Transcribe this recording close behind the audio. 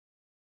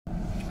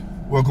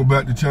Welcome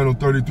back to Channel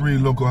 33,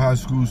 Local High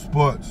School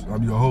Sports.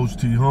 I'm your host,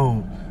 T.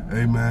 Holmes.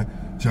 Hey,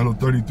 man, Channel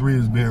 33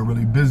 is being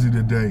really busy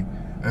today.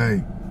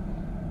 Hey,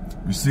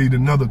 received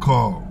another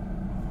call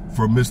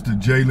from Mr.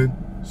 Jaylen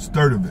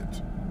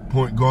Sturdivent,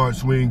 point guard,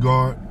 swing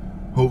guard,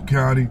 Hoke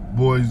County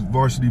Boys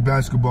Varsity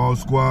Basketball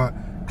Squad,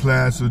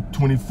 class of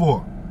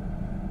 24.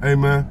 Hey,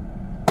 man,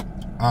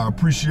 I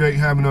appreciate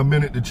having a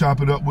minute to chop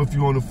it up with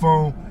you on the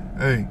phone.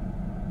 Hey,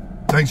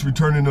 thanks for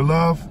returning the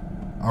love.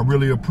 I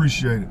really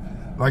appreciate it.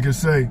 Like I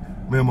say,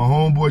 man, my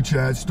homeboy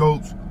Chad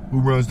Stokes,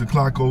 who runs the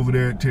clock over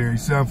there at Terry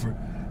Sanford,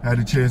 had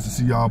a chance to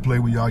see y'all play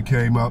when y'all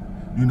came up,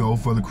 you know,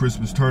 for the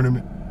Christmas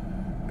tournament.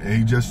 And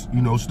he just,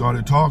 you know,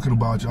 started talking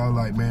about y'all.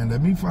 Like, man,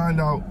 let me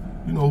find out,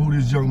 you know, who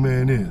this young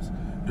man is.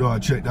 Yo, I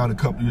checked out a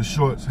couple of your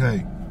shorts.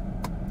 Hey,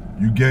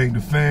 you gained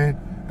a fan,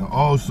 and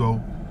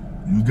also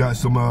you got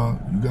some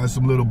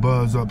little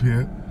buzz up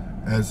here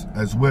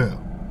as well.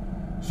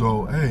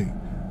 So, hey,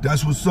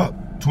 that's what's up.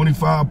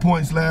 25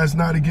 points last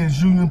night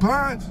against Union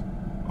Pines.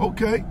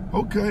 Okay.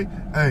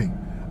 Hey,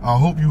 I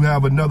hope you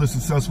have another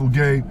successful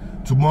game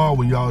tomorrow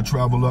when y'all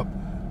travel up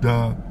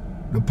the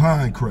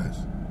Pine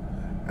Crest.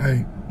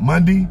 Hey,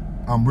 Monday,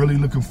 I'm really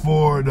looking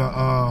forward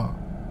to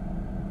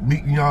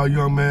meeting y'all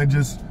young man,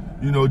 just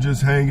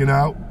hanging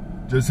out,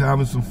 just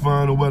having some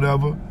fun or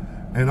whatever.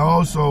 And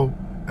also,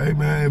 hey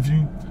man, if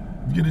you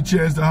get a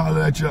chance to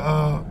holler at your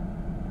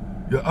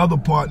other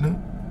partner,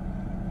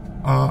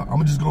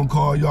 I'm just gonna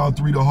call y'all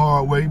three the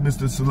hard way,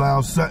 Mr.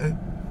 Salal Sutton.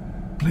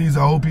 Please,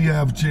 I hope he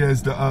have a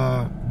chance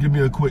to give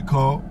me a quick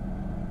call.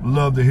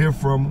 Love to hear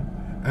from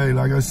him. Hey,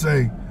 like I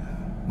say,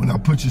 when I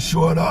put your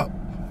short up,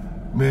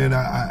 man,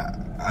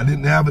 I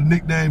didn't have a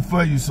nickname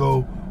for you,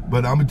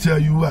 but I'm gonna tell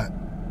you what,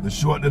 the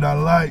short that I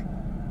like,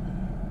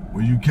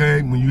 when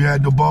you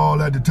had the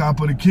ball at the top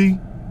of the key,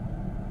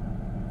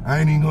 I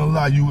ain't even gonna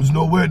lie, you was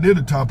nowhere near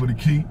the top of the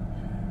key,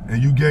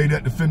 and you gave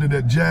that defender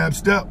that jab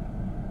step.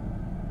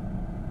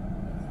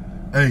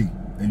 Hey,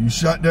 and you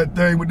shot that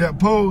thing with that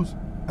pose.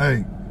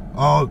 Hey,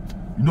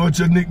 you know what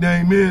your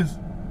nickname is?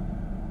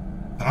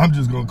 I'm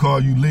just gonna call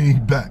you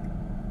Lean Back.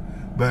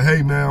 But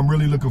hey, man, I'm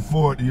really looking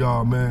forward to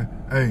y'all, man.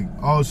 Hey,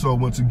 also,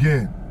 once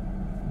again,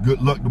 good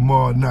luck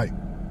tomorrow night.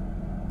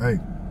 Hey,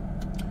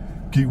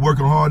 keep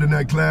working hard in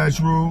that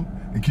classroom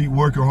and keep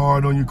working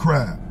hard on your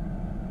craft.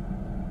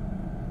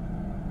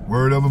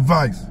 Word of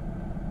advice.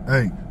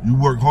 Hey, you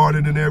work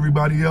harder than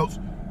everybody else,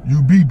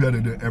 you be better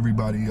than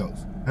everybody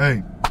else.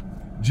 Hey,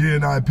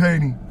 G&I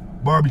Painting,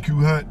 Barbecue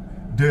Hut,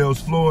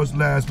 Dale's Floors,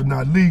 last but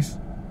not least,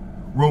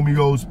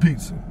 Romeo's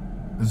Pizza.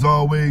 As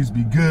always,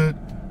 be good,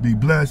 be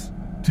blessed.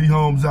 T.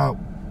 Holmes out.